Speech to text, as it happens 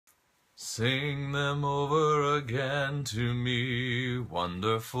Sing them over again to me,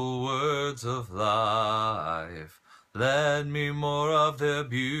 wonderful words of life. Let me more of their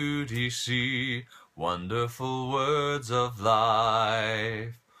beauty see, wonderful words of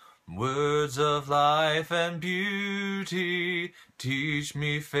life. Words of life and beauty, teach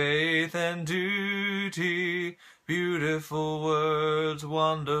me faith and duty. Beautiful words,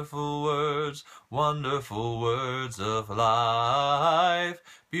 wonderful words, wonderful words of life.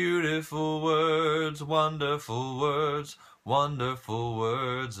 Beautiful words, wonderful words, wonderful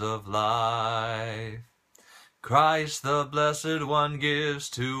words of life. Christ the Blessed One gives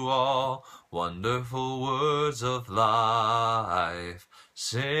to all wonderful words of life.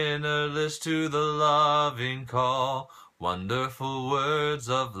 Sinnerless to the loving call, wonderful words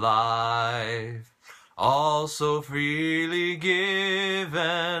of life. All so freely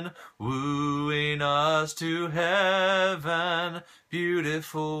given, wooing us to heaven.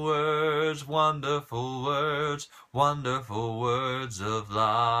 Beautiful words, wonderful words, wonderful words of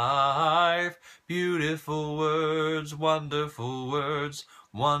life. Beautiful words, wonderful words,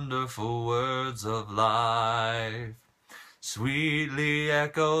 wonderful words of life. Sweetly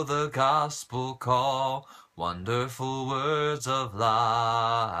echo the gospel call, wonderful words of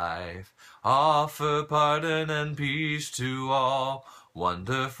life. Offer pardon and peace to all,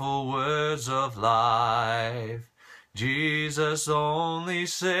 wonderful words of life. Jesus only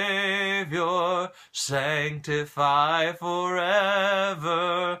Savior, sanctify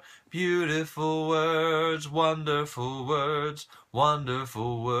forever. Beautiful words, wonderful words,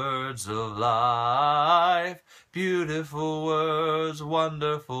 wonderful words of life. Beautiful words,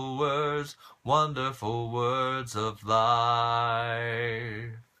 wonderful words, wonderful words of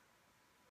life.